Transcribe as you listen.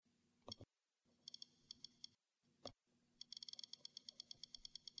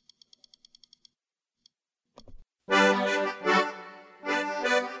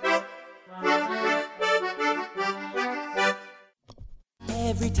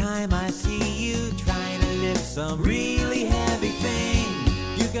Every time I see you trying to lift some really heavy thing,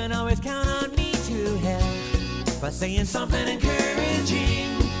 you can always count on me to help by saying something encouraging.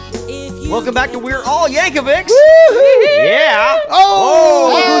 Welcome back to We're All Yankovics. Yeah. Oh,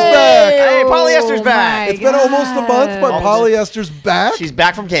 who's back? Hey, Polyester's back. It's been almost a month, but Polyester's back. She's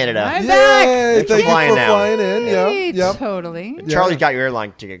back from Canada. I'm Yay! back. Thank you flying for now. flying in. Hey, Yep. totally. Charlie's got your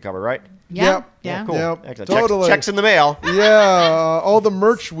airline ticket covered, right? Yeah. Yep. Cool. Yep. Excellent. Totally. Checks in the mail. Yeah. All the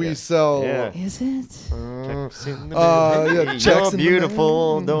merch we sell. Yeah. Is it? Checks in the yeah, mail. checks You're in the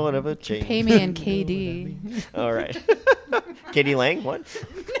beautiful. mail. Don't ever change. Pay me in KD. All right. Katie Lang, what?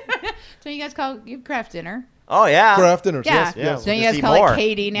 Don't you guys call you craft dinner? Oh, yeah. Craft dinners. Yeah. Yes. Yeah. Yes. Don't you Just guys eat call more. it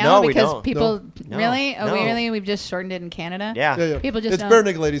KD now? No, we because don't. people No. really? Oh, No. really? We've just shortened it in Canada. Yeah. Yeah, yeah. People just it's don't- Bare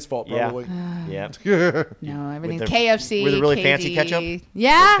Naked Lady's fault, Yeah. probably. Yeah. No, everything's the- KFC. with the really KD. fancy ketchup?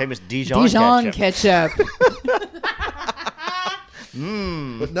 Yeah. Famous Dijon ketchup.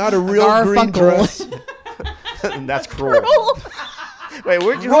 But not a real green Garfunkel. dress. That's cruel. Wait,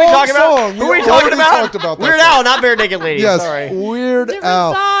 who are we Wrong talking about? song. Who are we We talking already about? talked about that Weird song. Al, not Bare Naked Ladies. Yes. Sorry. Weird Different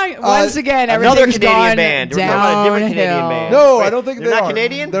Al. song. Once again, Another everything's Canadian gone band. We're talking about a different Canadian downhill. band. No, Wait, I don't think they're they not are.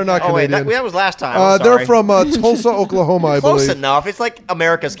 Canadian. They're not Oh, wait, Canadian. that was last time. I'm They're sorry. from Tulsa, Oklahoma, I Close believe. enough. It's like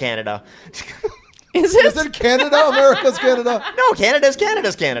America's Canada. Is Is it? it Canada? America's Canada? No, Canada's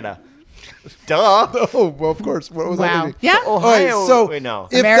Canada. Duh. Oh, well, of course. What was I Wow. thinking? Yeah. Ohio. so wait, no.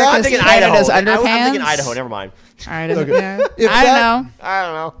 if America's that- I'm thinking Canada's Idaho. I'm thinking underpants? Idaho. Never mind. All right. Okay. Yeah. If I that- don't know. I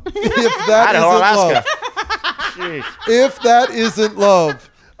don't know. if that Idaho, isn't Alaska. love, Jeez. if that isn't love,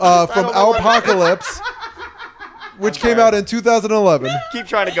 from don't know what- Alpocalypse, which came out in 2011. Keep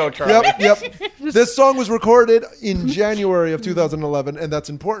trying to go, Charlie. Yep. This song was recorded in January of 2011, and that's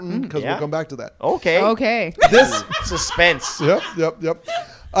important because Yeah. we'll come back to that. Okay. Okay. This, Suspense. yep.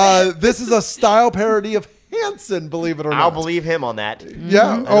 This is a style parody of Hanson, believe it or not. I'll believe him on that. Yeah.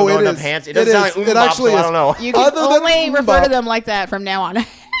 I don't Oh, know it enough is. Hanson. It doesn't sound like It Mbop, actually so I is. don't know. You can Other than only refer Mbop. to them like that from now on.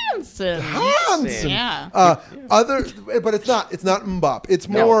 Hanson. Hanson. Yeah. But it's not Mbop. It's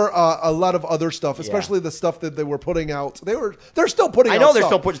more a lot of other stuff, especially the stuff that they were putting out. They're still putting out I know they're stuff.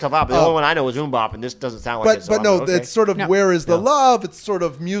 still putting stuff out, but the only one I know is Mbop, and this doesn't sound like it. So But I'm no, like, okay. it's sort of No. Where Is the Love? It's sort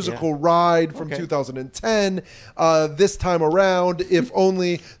of Musical Ride from Okay. 2010. This time around, If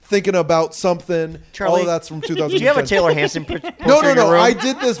Only, Thinking About Something. Charlie, all of that's from 2010. Do you have a Taylor Hanson poster No. in your room? I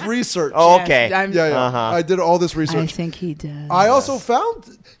did this research. Oh, okay. I'm- Yeah. Uh-huh. I did all this I research. think he does. I also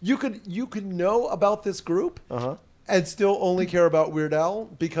found you could know about this group and still only care about Weird Al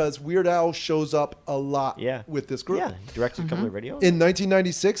because Weird Al shows up a lot with this group. Yeah, he directed a couple of videos. In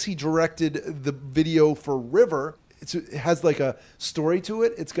 1996, he directed the video for River. It has like a story to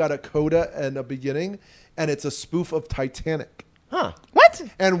it. It's got a coda and a beginning, and it's a spoof of Titanic. Huh. What?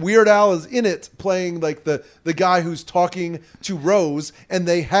 And Weird Al is in it playing like the guy who's talking to Rose, and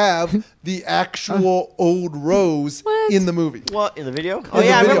they have the actual old Rose What? in the movie. What, in the video? In Oh, the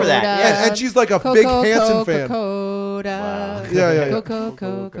yeah, I remember video. that. Yeah. And she's like a big Hanson fan. Coca-Cola. Yeah.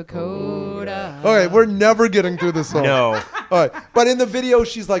 Coca-Cola. Okay, we're never getting through this song. No. All right, but in the video,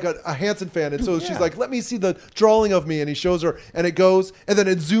 she's like a Hanson fan, and so she's like, "Let me see the drawing of me," and he shows her, and it goes, and then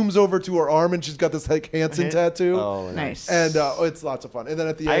it zooms over to her arm, and she's got this like Hanson tattoo, Oh, Nice. and it's lots of fun. And then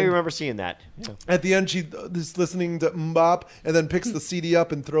at the I end, remember seeing that. Yeah. at the end, she is listening to Mbop, and then picks the CD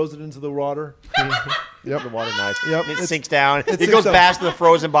up and throws it into the water. Yep. The water knife. Yep. It It's- sinks down. It sinks goes down. past the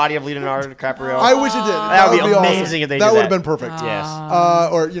frozen body of Leonardo DiCaprio. I wish it did. That would be awesome. amazing if they that did would have that. been perfect. Yes.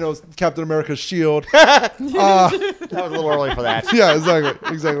 Or Captain America's shield. That was a little early for that. Yeah,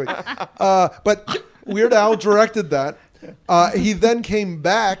 exactly. But Weird Al directed that. He then came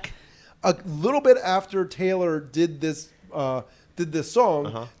back a little bit after Taylor did this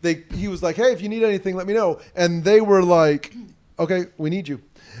song. He was like, "Hey, if you need anything, let me know." And they were like, "Okay, we need you."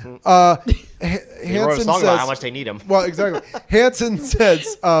 He wrote a Hanson song says, about how much they need him. well, exactly. Hanson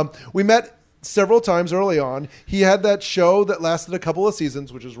says, we met several times early on. He had that show that lasted a couple of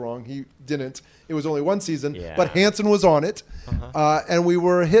seasons, which is wrong. He didn't. It was only one season. Yeah. But Hanson was on it, and we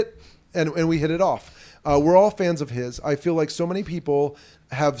were a hit, and we hit it off. We're all fans of his. I feel like so many people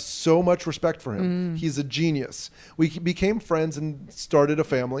have so much respect for him. He's a genius. We became friends and started a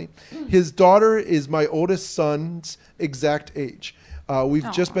family. His daughter is my oldest son's exact age.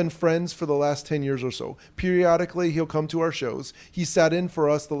 We've just been friends for the last 10 years or so. Periodically, he'll come to our shows. He sat in for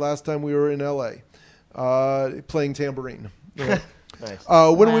us the last time we were in L.A. Playing tambourine. Nice.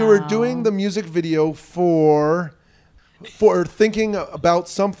 When we were doing the music video for Thinking About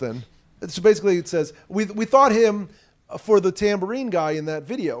Something, so basically it says, we thought him for the tambourine guy in that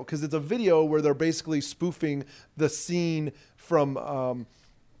video, because it's a video where they're basically spoofing the scene from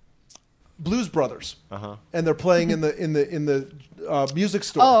Blues Brothers, and they're playing in the music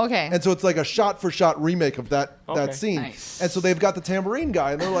store. Oh, okay. And so it's like a shot-for-shot remake of that scene. Nice. And so they've got the tambourine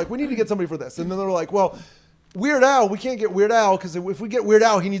guy, and they're like, we need to get somebody for this. And then they're like, well, Weird Al, we can't get Weird Al because if we get Weird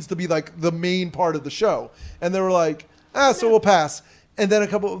Al, he needs to be like the main part of the show. And they were like, so we'll pass. And then a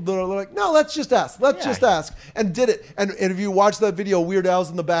couple, they're like, no, let's just ask. Let's just ask. And did it. And if you watch that video, Weird Al's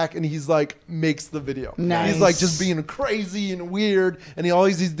in the back and he's like, makes the video. Nice. He's like just being crazy and weird. And all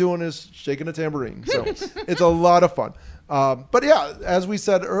he's doing is shaking a tambourine. So it's a lot of fun. But yeah, as we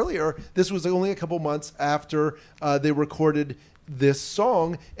said earlier, this was only a couple months after they recorded this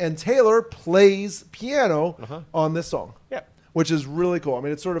song. And Taylor plays piano on this song. Yep. Which is really cool. I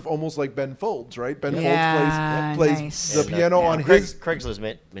mean, it's sort of almost like Ben Folds, right? Ben Yeah, Folds plays nice. the piano on his...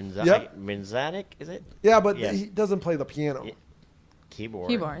 Craigslist Minzanik, is it? Yeah, but Yes. he doesn't play the piano. Yeah. Keyboard.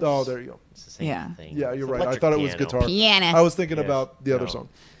 Keyboards. Oh, there you go. It's the same Yeah. thing. Yeah, you're It's right. I electric thought it was piano. guitar. Piano. I was thinking Yes. about the other No. song.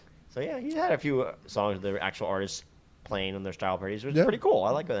 So yeah, he had a few songs with the actual artists playing on their style parties. It was Yeah. pretty cool.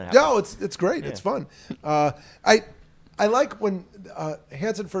 I like when that happens. Yeah, oh, it's great. Yeah. It's fun. I like when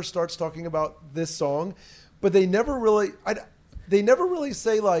Hanson first starts talking about this song, but they never really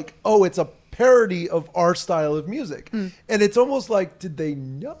say like, oh, it's a parody of our style of music. And it's almost like, did they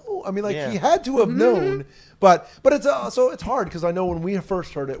know? I mean, like Yeah. he had to have known, but it's so it's hard because I know when we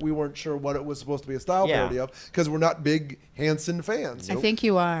first heard it, we weren't sure what it was supposed to be a style Yeah. parody of because we're not big Hanson fans. I think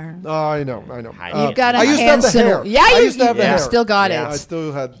you are. Oh, I know. Hiding You've got a I used to have the Hanson. hair. Yeah, I you used to have the you hair. still got Yeah. I it.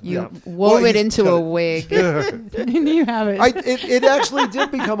 still had. You yeah. wove Well, it you into cut a it. wig. And you have it. It actually did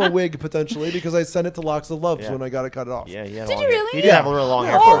become a wig potentially because I sent it to Locks of Loves Yeah. when I got it cut off. Yeah, he had Did long you hair. really? He did have a really long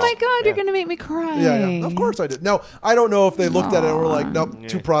hair. Oh first. my God, Yeah. you're gonna make me cry. Yeah. Of course I did. No, I don't know if they looked at it and were like, nope,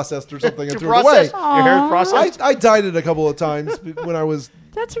 too processed or something and Too threw it away. processed? Your hair processed? I dyed it a couple of times when I was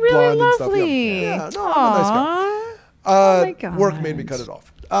That's really blonde and stuff. lovely. Yeah, no, I'm a nice guy. Aw. Oh my God. Work made me cut it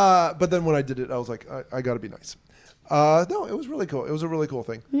off. But then when I did it, I was like, I got to be nice. No, it was really cool. It was a really cool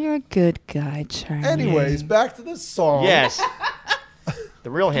thing. You're a good guy, Charlie. Anyways, back to the song. Yes. The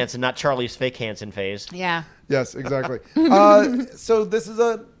real Hanson, not Charlie's fake Hanson phase. Yeah. Yes, exactly. So this is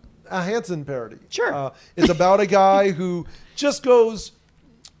a Hanson parody. Sure. It's about a guy who just goes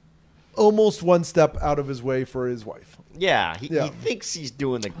almost one step out of his way for his wife. Yeah, he Yeah. thinks he's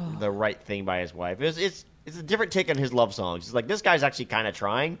doing the right thing by his wife. It's a different take on his love songs. It's like this guy's actually kind of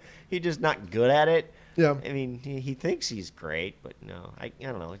trying. He's just not good at it. Yeah. I mean, he thinks he's great, but no, I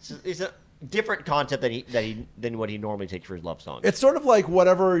don't know. It's a different concept than what he normally takes for his love songs. It's sort of like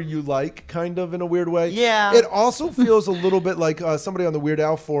whatever you like, kind of in a weird way. Yeah. It also feels a little bit like somebody on the Weird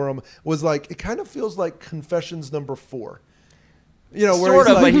Al forum was like, it kind of feels like Confessions number 4. You know, where sort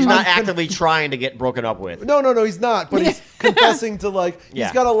he's of, like, but he's not I'm actively trying to get broken up with. No, he's not. But he's confessing to like Yeah.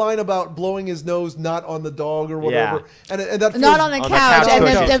 he's got a line about blowing his nose not on the dog or whatever, and that feels, Not on the On the couch, couch and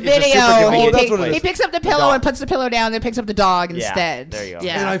cushion. the It's a super video, convenient that's what it place. is. he picks up the The pillow dog. and puts the pillow down, then picks up the dog Yeah, instead. there you go.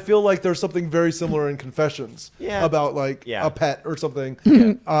 Yeah. And I feel like there's something very similar in Confessions Yeah. about like Yeah. a pet or something.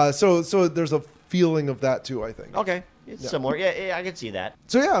 So there's a feeling of that too, I think. Okay, it's similar. Yeah, I can see that.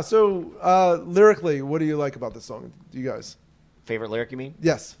 So lyrically, what do you like about this song? You guys? Favorite lyric, you mean?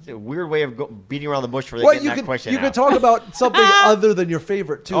 Yes. It's a weird way of beating around the bush for Well, getting that question you out. could talk about something other than your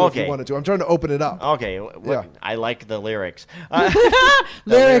favorite too, if Okay. you wanted to. I'm trying to open it up. Okay, Yeah. I like the lyrics.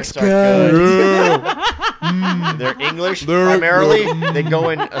 Lyrics are good. They're English primarily. They go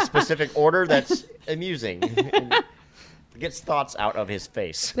in a specific order that's amusing. And gets thoughts out of his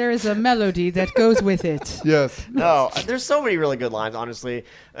face. There is a melody that goes with it. Yes. No, there's so many really good lines. Honestly,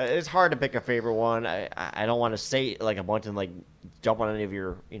 it's hard to pick a favorite one. I don't want to say like a bunch and like jump on any of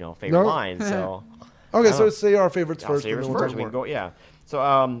your favorite No. lines. So Okay, I so don't- let's say our favorites I'll first. say and yours then we'll first. talk We can more. go, yeah.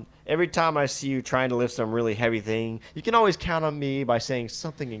 So every time I see you trying to lift some really heavy thing, you can always count on me by saying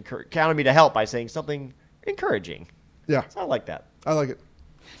something. Count on me to help by saying something encouraging. Yeah, So I like that. I like it.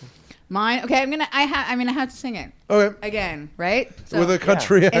 Mine. Okay, I have to sing it Okay. again, right? So With a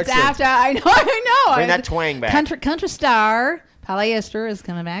country accent. it's after. I know. Bring that twang back. Country star polyester is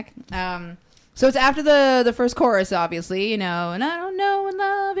coming back. So it's after the first chorus, obviously, and I don't know what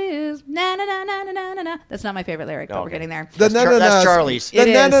love is. Na na na na na na na na. That's not my favorite lyric, but we're Okay. getting there. The That's The Charlie's. It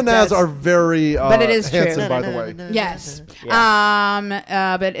is, na-na-nas that's- are very But it is true. Hanson, by the way. Yes.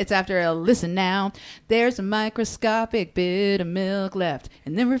 Yeah. But it's after a listen now. There's a microscopic bit of milk left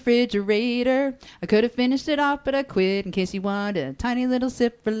in the refrigerator. I could have finished it off, but I quit in case you want a tiny little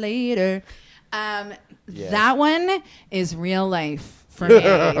sip for later. That one is real life for me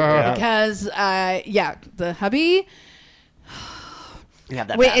because the hubby. You have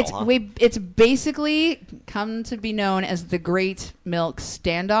that battle, huh? It's basically come to be known as the Great Milk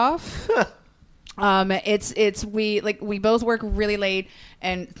Standoff. We both work really late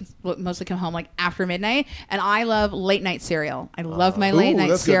and mostly come home like after midnight. And I love late night cereal. I love my late night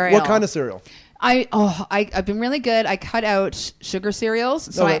that's good. cereal. What kind of cereal? I've been really good. I cut out sugar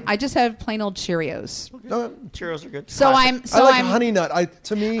cereals, so Okay. I just have plain old Cheerios. Cheerios are good. So Classic. I like Honey Nut.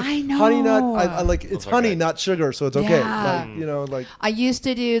 To me, I know. Honey Nut. I like it's Those are honey, good. not sugar, so it's okay. Yeah. Like I used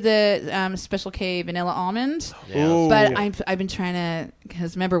to do the Special K vanilla almond, Yeah. Ooh. but I've been trying to,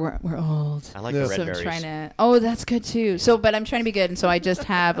 because remember we're old. I like Yeah. the So red I'm berries. trying to. Oh, that's good too. So, but I'm trying to be good, and so I just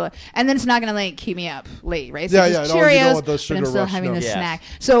have, and then it's not gonna like keep me up late, right? So Yeah, just yeah, no, you don't Cheerios, want the but I'm sugar still rush, having no. the Yes. snack.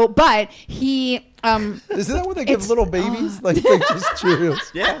 So, but he. Isn't that what they give It's- little babies? Like they just Cheerios.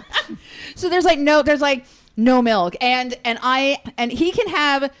 Yeah. So there's no milk, and he can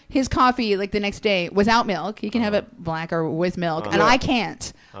have his coffee like the next day without milk. He can have it black or with milk, and I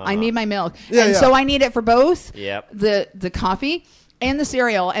can't. I need my milk, Yeah, and yeah. so I need it for both. Yep. The coffee and the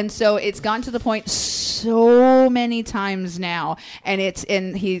cereal, and so it's gotten to the point so many times now, and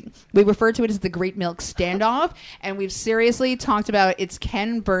we refer to it as the Great Milk Standoff, and we've seriously talked about it's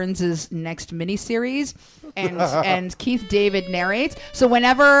Ken Burns' next miniseries. And Keith David narrates. So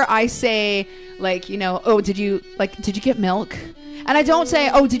whenever I say did you get milk? And I don't say,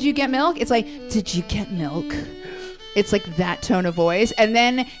 oh, did you get milk? It's like, did you get milk? It's like that tone of voice. And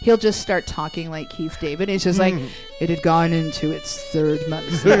then he'll just start talking like Keith David. It's just like, it had gone into its third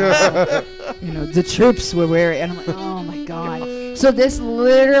month now. The troops were weary. And I'm like, oh my God. So this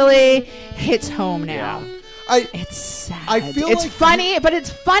literally hits home now. Yeah. It's sad. I feel it's like funny, but it's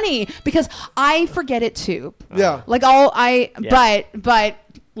funny because I forget it too. Yeah. But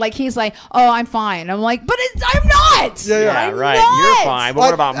like he's like, oh, I'm fine. I'm like, but I'm not. Yeah, yeah. I'm right. not. You're fine. But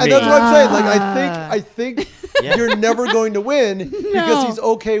what about and me? that's what I'm saying. Like I think Yeah. you're never going to win because he's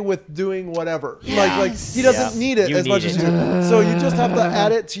okay with doing whatever. Like he doesn't Yeah. need it You as much need as it. you. So you just have to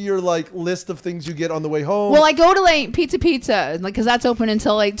add it to your list of things you get on the way home. Well, I go to like Pizza, like because that's open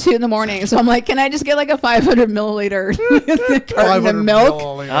until like 2 a.m. So I'm like, can I just get like a 500 milliliter carton of milk?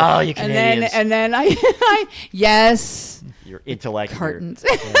 Oh, you And Canadians. then I yes, Your intellect. cartons.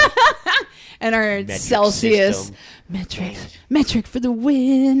 Yeah. And our Metric Celsius system. metric for the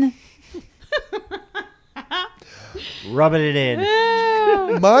win. Rubbing it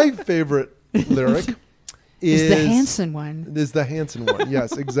in. My favorite lyric Is the Hanson one. Is the Hanson one?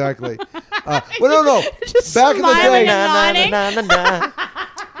 Yes, exactly. Well, no. Just Back in the smiling day, and nodding.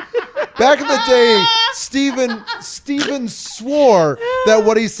 back in the day, Steven swore that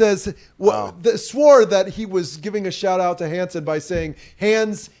what he says swore that he was giving a shout out to Hanson by saying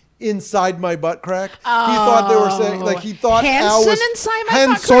hands inside my butt crack. He thought they were saying he thought Al Hanson was inside my butt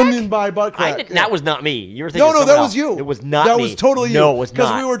Hanson crack? in my butt crack. That was not me. You were thinking No, someone that else. was you. It was not that me. was totally you. No, it was not.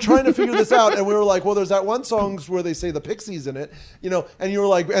 Because we were trying to figure this out, and we were like, well, there's that one song where they say the Pixies in it, and you were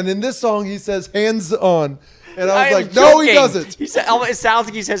like, and in this song he says hands on. And I was am like, no, he joking. doesn't. He said, it sounds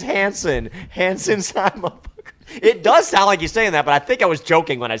like he says Hanson. Hanson's motherfucker. It does sound like he's saying that, but I think I was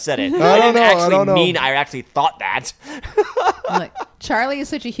joking when I said it. I don't didn't know, actually I don't know. mean I actually thought that. Like, Charlie is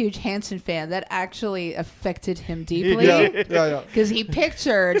such a huge Hanson fan that actually affected him deeply. Yeah. Because he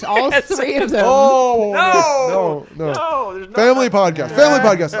pictured all three of them. Oh no. there's not. Family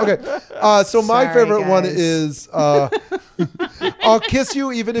podcast. Okay. So my Sorry, favorite one guys. is I'll kiss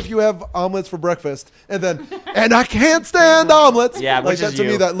you even if you have omelets for breakfast, and I can't stand omelets. Yeah, like which that is to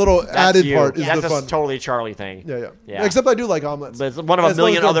you. me. That little That's added you. part is That's the a fun. totally Charlie thing. Yeah. Except I do like omelets. But it's one of a As long as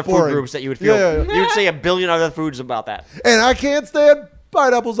million they're other food boring. groups that you would feel. Yeah. You would say a billion other foods about that. And I can't stand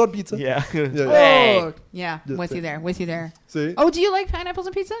pineapples on pizza. Yeah. Hey. Oh, yeah, with you there. See? Oh, do you like pineapples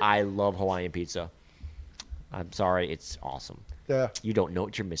on pizza? I love Hawaiian pizza. I'm sorry, it's awesome. Yeah. You don't know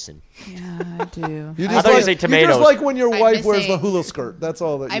what you're missing. Yeah, I do. You I just thought you like, said you tomatoes. just like when your I'm wife wears the missing- hula skirt. That's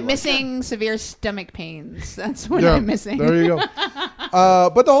all that you I'm like. missing severe stomach pains. That's what Yeah, I'm missing. There you go.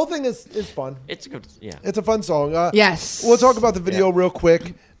 But the whole thing is fun. It's a good, yeah. It's a fun song. Yes. We'll talk about the video real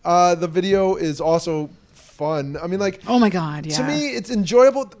quick. The video is also fun. I mean, like, Oh my God, yeah. to me, it's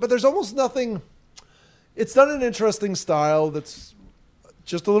enjoyable, but there's almost nothing. It's done in an interesting style that's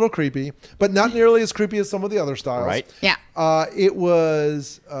just a little creepy, but not nearly as creepy as some of the other styles. Right. Yeah. It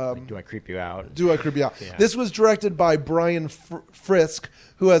was. Do I creep you out? Do I creep you out? Yeah. This was directed by Brian Frisk,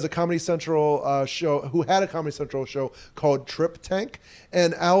 who has a Comedy Central show. Who had a Comedy Central show called Trip Tank.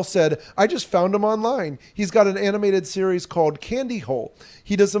 And Al said, "I just found him online. He's got an animated series called Candy Hole.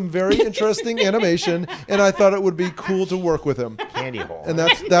 He does some very interesting animation, and I thought it would be cool to work with him." Candy hole. And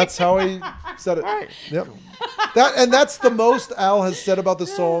that's how he Said it. Yep. That's the most Al has said about the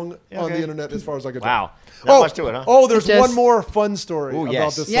song on okay. the internet, as far as I could tell. Wow. Not much to it, huh? Oh, there's Just- one more fun story Ooh, about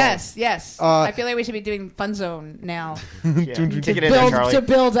yes. this song. Yes. I feel like we should be doing Fun Zone now. Yeah. Take it in there, Charlie. To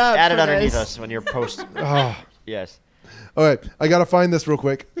build up. Add it for underneath this. us when you're post. Yes. All right, I got to find this real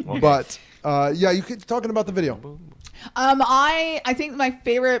quick. But, yeah, you keep talking about the video. I think my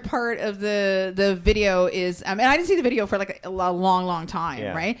favorite part of the video is, and I didn't see the video for like a long time,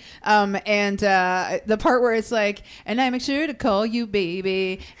 Yeah. right? And the part where it's like, and I make sure to call you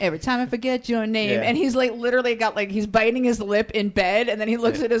baby every time I forget your name, Yeah. and he's like literally got like he's biting his lip in bed, and then he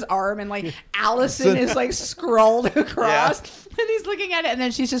looks at his arm, and like Allison is like scrolled across, and he's looking at it, and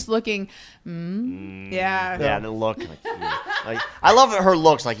then she's just looking, yeah. Yeah, and the look. Like, I love her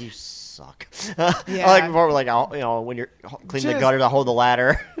looks. Like, you suck. Yeah. I like before, like, when you're cleaning the gutter to hold the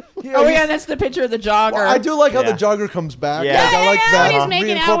ladder. Oh yeah, that's the picture of the jogger. Well, I do like how Yeah. the jogger comes back. Yeah. Like, I like Yeah, that when he's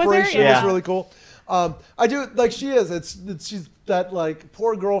making out with her, reincorporation yeah. is really cool. I do like she is. She's that like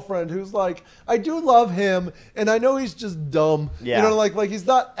poor girlfriend who's like, I do love him, and I know he's just dumb. Yeah. You know, like he's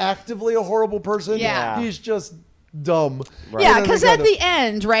not actively a horrible person. Yeah. He's just dumb. Right. Yeah, You know, because kind at the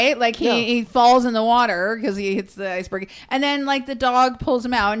end, right? Like he falls in the water because he hits the iceberg, and then like the dog pulls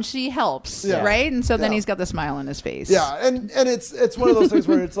him out, and she helps, Yeah. right? And so then Yeah. he's got the smile on his face. Yeah, and it's one of those things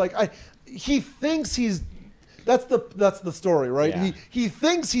where it's like he thinks he's. That's the story, right? Yeah. He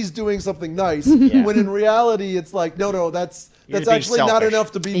thinks he's doing something nice Yeah. when in reality it's like no, that's You're just being actually not selfish.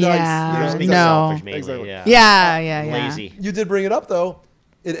 enough to be Yeah. nice. You're just being No. selfish, mainly. Exactly. Yeah. Yeah. Lazy. You did bring it up though.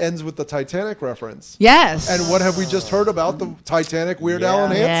 It ends with the Titanic reference. Yes. And what have we just heard about the Titanic Weird Al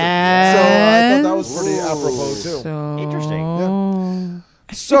and Yeah. Hanson? Yes. So I thought that was pretty apropos too. So Interesting.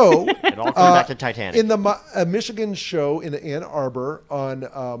 So It all comes back to Titanic. in the Michigan show in Ann Arbor on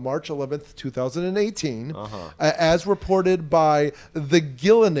March 11th, 2018, as reported by the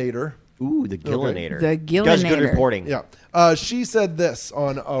Gillinator. Ooh, the Gillinator. The Does good Gillinator. reporting. Yeah. She said this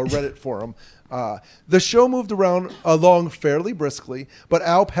on a Reddit forum. The show moved along fairly briskly, but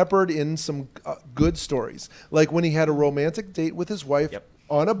Al peppered in some good stories, like when he had a romantic date with his wife Yep.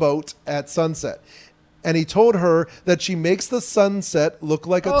 on a boat at sunset. And he told her that she makes the sunset look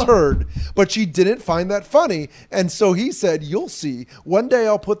like a turd, but she didn't find that funny. And so he said, you'll see. One day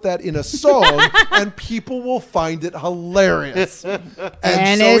I'll put that in a song and people will find it hilarious.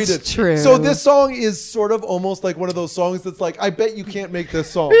 And so he it's did. true. So this song is sort of almost like one of those songs that's like, I bet you can't make this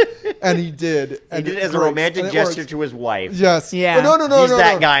song. And he did. He And did it it as a works. romantic And it gesture works. to his wife. Yes. Yeah. But no. He's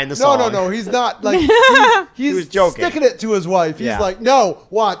that guy in the song. No. He's not. Like he's was joking. sticking it to his wife. He's Yeah. like, no,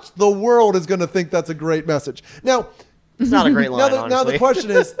 watch. The world is going to think that's a great message. Now, It's not a great line, now the honestly.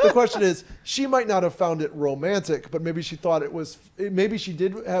 question is, she might not have found it romantic, but maybe she thought it was. Maybe she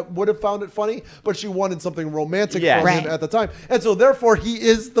would have found it funny, but she wanted something romantic Yeah. from Right. him at the time, and so therefore he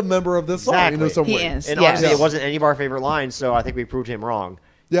is the member of this song. Exactly. You know, some He way. is. And Yes. honestly, Yeah. it wasn't any of our favorite lines, so I think we proved him wrong.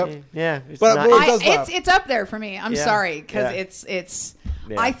 Yep. Yeah. It's But not, it does laugh. it's up there for me. I'm Yeah. sorry because Yeah. it's.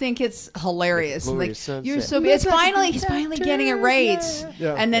 Yeah. I think it's hilarious. Movie Like sunset. you're so. It's finally he's finally getting it right,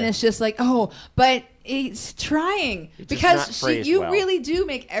 Yeah. and then Yeah. it's just like but he's trying It's just not because phrased you well. really do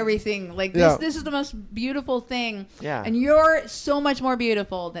make everything like this. Yeah. This is the most beautiful thing. Yeah. and you're so much more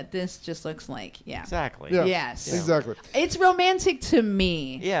beautiful that this just looks like. Yeah, Exactly. Yeah. Yes. Exactly. it's romantic to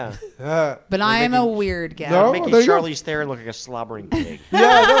me. Yeah. But I am a making- weird gal. No. Making there you go. Charlize Theron look like a slobbering pig. Yeah.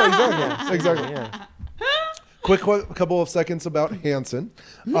 No. Exactly. Exactly. Yeah. Quick couple of seconds about Hanson.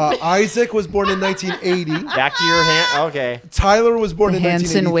 Isaac was born in 1980. Back to your hand. Okay. Tyler was born The in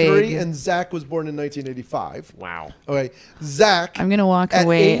Hanson 1983, wig. and Zach was born in 1985. Wow. Okay, Zach. I'm gonna walk At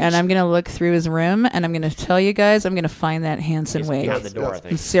away age- and I'm gonna look through his room and I'm gonna tell you guys I'm gonna find that Hanson He's wig. behind the door, I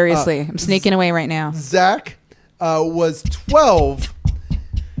think. Seriously, I'm sneaking away right now. Zach was 12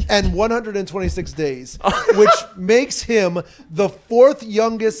 and 126 days, which makes him the fourth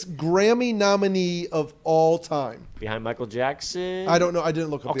youngest Grammy nominee of all time. Behind Michael Jackson. I don't know. I didn't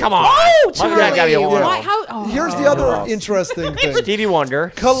look up. Oh, the come answer. on. Oh, Michael Charlie! Jackson gotta be a one. Why- how- oh. Here's the Who other else? interesting thing. Stevie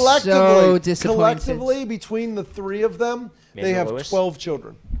Wonder. Collectively, disappointed. collectively, between the three of them, they Manuel have Lewis? 12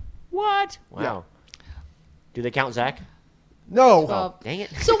 children. What? Wow. Do they count Zach? No. Well, Dang it.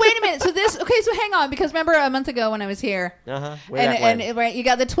 So wait a minute. So hang on, because remember a month ago when I was here, Uh-huh. and right, you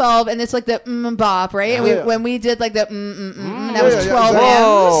got the 12, and it's like the bop, right? And Yeah. when we did like the that Yeah, was yeah, 12 exactly.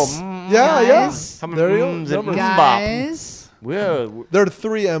 M's. Whoa. Yeah, Guys. How many There you go. mms and Numbers. bop? Guys, Whoa. There are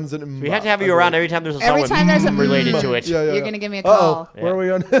 3 M's in We have to have you around every time there's a song Every with time there's a related to it. Yeah, yeah, you're yeah. gonna give me a Uh-oh. call. Where are we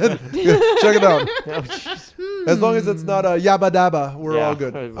on? Check it out. Oh, jeez. As long as it's not a yabba dabba, we're Yeah. all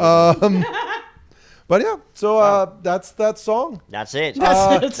good. But yeah, so that's that song. That's it.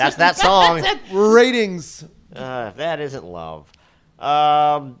 That's that song. Ratings. That isn't love.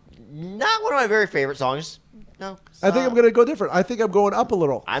 Not one of my very favorite songs. No. I think I'm going to go different. I think I'm going up a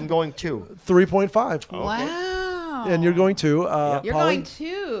little. I'm going 2. 3.5. Wow. And you're going 2. You're Polly? going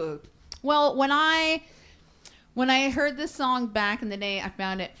 2. Well, when I heard this song back in the day, I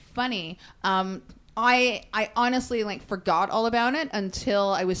found it funny. I honestly forgot all about it until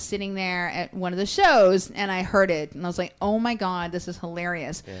I was sitting there at one of the shows and I heard it and I was like, oh my God, this is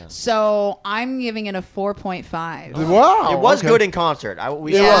hilarious. Yeah. So I'm giving it a 4.5. Wow. It was okay. good in concert. It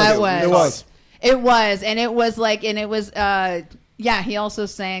was. It was. And it was he also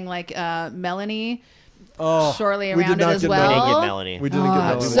sang Melanie shortly we around did it not as get well. We didn't get Melanie. We didn't get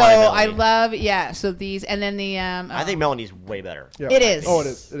Melanie. So Melanie. I love, so these, and then the, I think Melanie's way better. Yeah. It is. Oh, it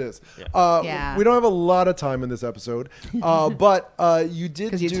is. It is. Yeah. Yeah. We don't have a lot of time in this episode, but you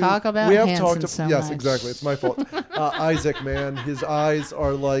did 'Cause you do- talk about we have Hanson talked. so yes, much. exactly. It's my fault. Isaac, man, his eyes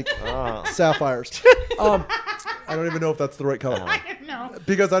are like sapphires. I don't even know if that's the right color No.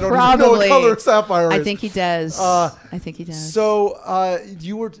 because I don't even know what Probably. color sapphire is. I think he does. I think he does. So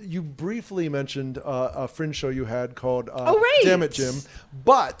you briefly mentioned a fringe show you had called right. Damn It Jim,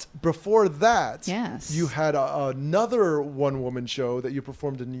 but before that, Yes. you had another one-woman show that you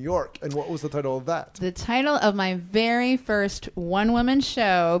performed in New York, and what was the title of that? The title of my very first one-woman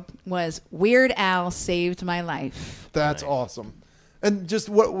show was Weird Al Saved My Life. That's awesome. And just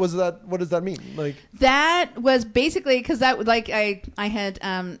what was that? What does that mean? Like That was basically because that I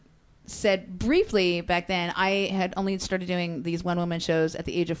had said briefly back then, I had only started doing these one-woman shows at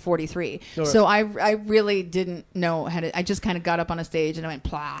the age of 43. Right. So I really didn't know how to. I just kind of got up on a stage and I went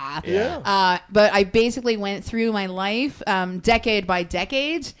plah. Yeah. But I basically went through my life decade by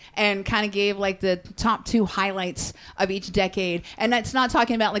decade and kind of gave the top 2 highlights of each decade. And that's not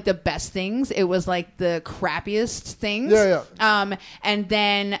talking about the best things. It was the crappiest things. Yeah. And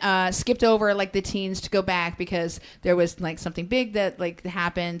then skipped over the teens to go back because there was something big that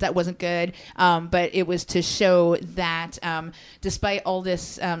happened that wasn't good. But it was to show that despite all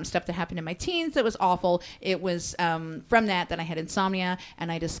this stuff that happened in my teens that was awful, it was from that I had insomnia,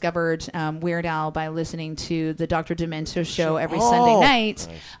 and I discovered Weird Al by listening to the Dr. Demento show every Sunday night.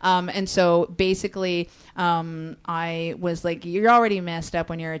 Nice. And so basically I was you're already messed up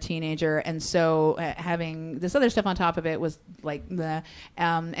when you're a teenager, and so having this other stuff on top of it was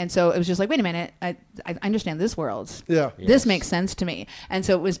and so it was just wait a minute, I understand this world. Yeah. This makes sense to me. And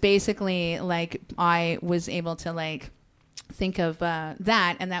so it was basically I was able to think of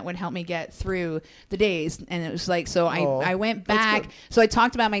that, and that would help me get through the days. And it was I went back. So I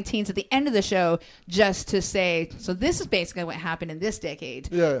talked about my teens at the end of the show just to say, so this is basically what happened in this decade.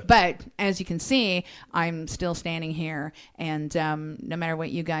 Yeah. But as you can see, I'm still standing here, and no matter what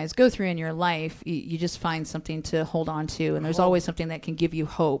you guys go through in your life, you just find something to hold on to, and there's always something that can give you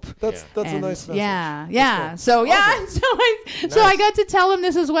hope. That's a nice message. Yeah. Cool. So so I got to tell him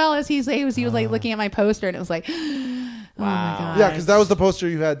this as well as he was looking at my poster, and it was oh my God. Yeah, because that was the poster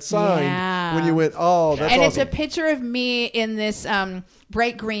you had signed when you went, oh, that's and awesome. it's a picture of me in this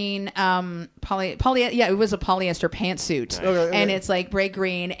bright green it was a polyester pantsuit. Okay. And it's bright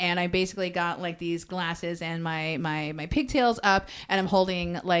green, and I basically got these glasses and my pigtails up, and I'm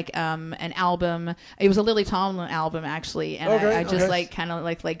holding an album. It was a Lily Tomlin album actually, and I just kind of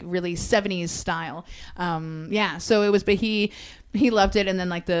really 70s style. So it was, but he loved it, and then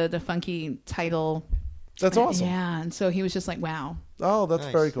the funky title. That's awesome. Yeah, and so he was just wow. Oh, that's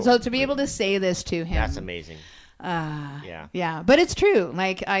Nice. very cool. So to be able to say this to him, That's amazing. yeah, but it's true.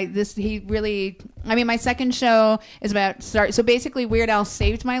 My second show is about so basically Weird Al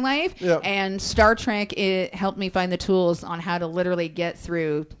saved my life, and Star Trek, it helped me find the tools on how to literally get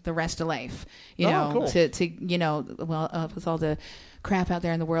through the rest of life. Cool. To with all the crap out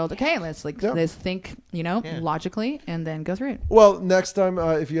there in the world. Okay, let's think, logically, and then go through it. Well, next time,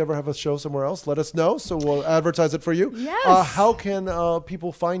 if you ever have a show somewhere else, let us know, so we'll advertise it for you. Yes. How can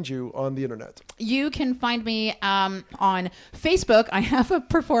people find you on the internet? You can find me on Facebook. I have a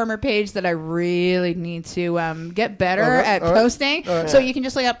performer page that I really need to get better at posting. So you can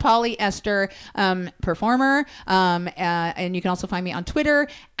just look up Polly Ester performer, and you can also find me on Twitter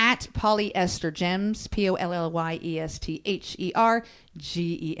at Polly Ester Gems,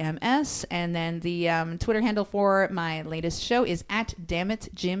 POLLYESTHERGEMS, and then the Twitter handle for my latest show is at Damn It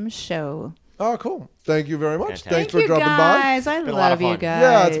Jim Show. Oh, cool. Thank you very much. Fantastic. Thanks for dropping guys. by. I been a lot of love you fun. guys.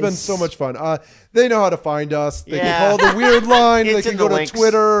 Yeah, it's been so much fun. They know how to find us. They Yeah. can call the Weird Line. They It's can in go the to links.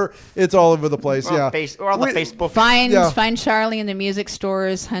 Twitter. It's all over the place. We're Yeah. on the Facebook. Find Charlie in the music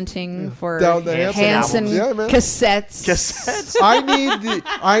stores hunting for Down the Hanson Hanson albums. Yeah, man. cassettes.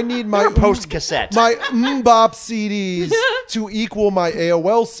 I need my Post cassette. my Mbop CDs to equal my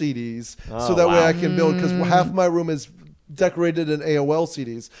AOL CDs, so that way I can build, because half my room is decorated in AOL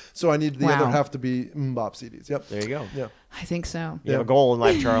CDs. So I need the other Wow. half to be Mbop CDs. Yep. There you go. Yeah. I think so. You have a goal in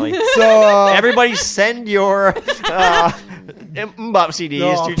life, Charlie. So Everybody send your Mbop CDs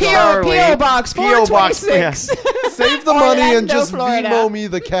No. to P.O. Charlie. Box P.O. Box, 426. save the money and Orlando, just Florida. Venmo me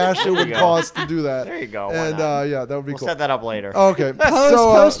the cash it would you go. cost to do that. There you go. Why And not? yeah, that would be We'll cool. set that up later. Okay.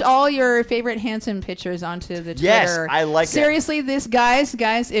 Post all your favorite Hanson pictures onto the Twitter. Yes, I like that. Seriously, this guys,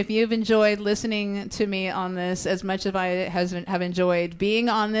 if you've enjoyed listening to me on this as much as I have enjoyed being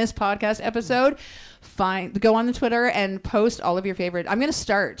on this podcast episode, go on the Twitter and post all of your favorite. I'm going to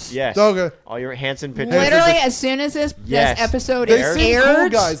start. Yes. Okay. All your Hanson pictures. Literally, as soon as this Yes. episode They is seem cool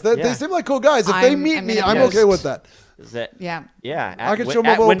aired, guys. They Yeah. seem like cool guys. If they I'm meet me, gonna I'm just- okay with that. Is that? yeah. Yeah. I can At, show my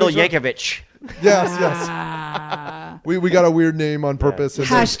at little Wendell picture. Yankovic. Yes, yes. Ah. We got a weird name on purpose. and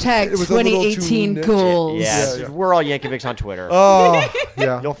then Hashtag it was a little too 2018 niche. goals. Yeah, Yeah. we're all Yankovics on Twitter. Oh,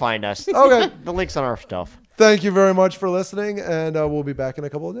 yeah. You'll find us. Okay. The link's on our stuff. Thank you very much for listening, and we'll be back in a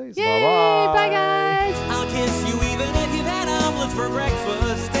couple of days. Yay, bye guys. I'll kiss you even if you've had omelets for breakfast.